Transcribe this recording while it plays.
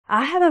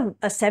I have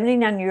a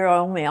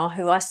 79-year-old male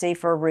who I see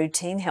for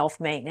routine health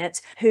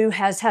maintenance who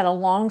has had a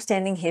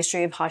long-standing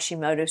history of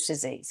Hashimoto's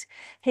disease.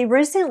 He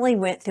recently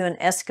went through an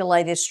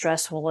escalated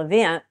stressful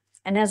event,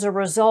 and as a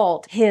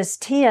result, his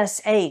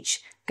TSH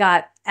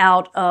got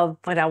out of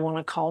what I want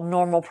to call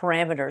normal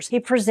parameters. He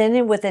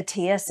presented with a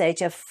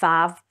TSH of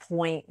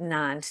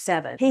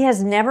 5.97. He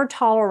has never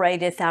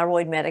tolerated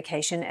thyroid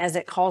medication as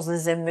it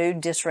causes a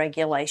mood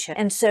dysregulation.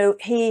 And so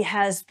he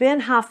has been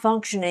high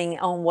functioning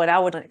on what I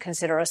would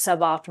consider a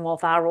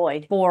suboptimal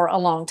thyroid for a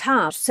long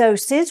time. So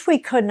since we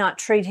could not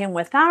treat him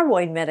with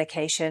thyroid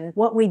medication,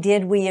 what we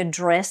did, we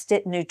addressed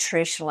it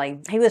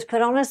nutritionally. He was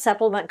put on a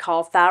supplement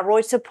called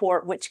Thyroid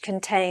Support, which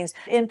contains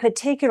in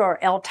particular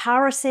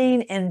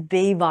L-tyrosine and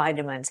B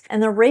vitamins.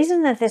 And the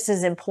reason that this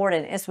is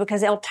important is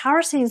because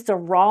L-tyrosine is the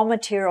raw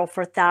material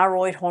for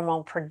thyroid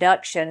hormone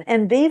production,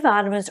 and B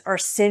vitamins are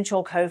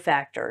essential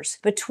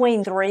cofactors.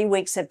 Between 3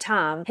 weeks of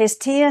time, his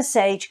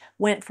TSH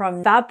went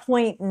from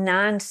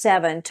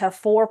 5.97 to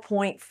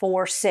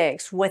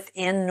 4.46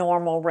 within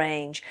normal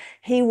range.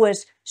 He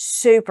was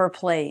super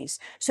pleased.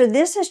 So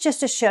this is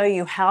just to show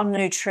you how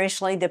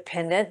nutritionally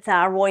dependent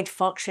thyroid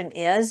function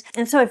is.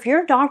 And so if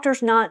your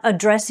doctor's not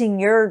addressing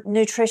your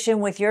nutrition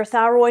with your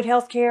thyroid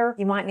health care,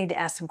 you might need to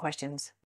ask some questions.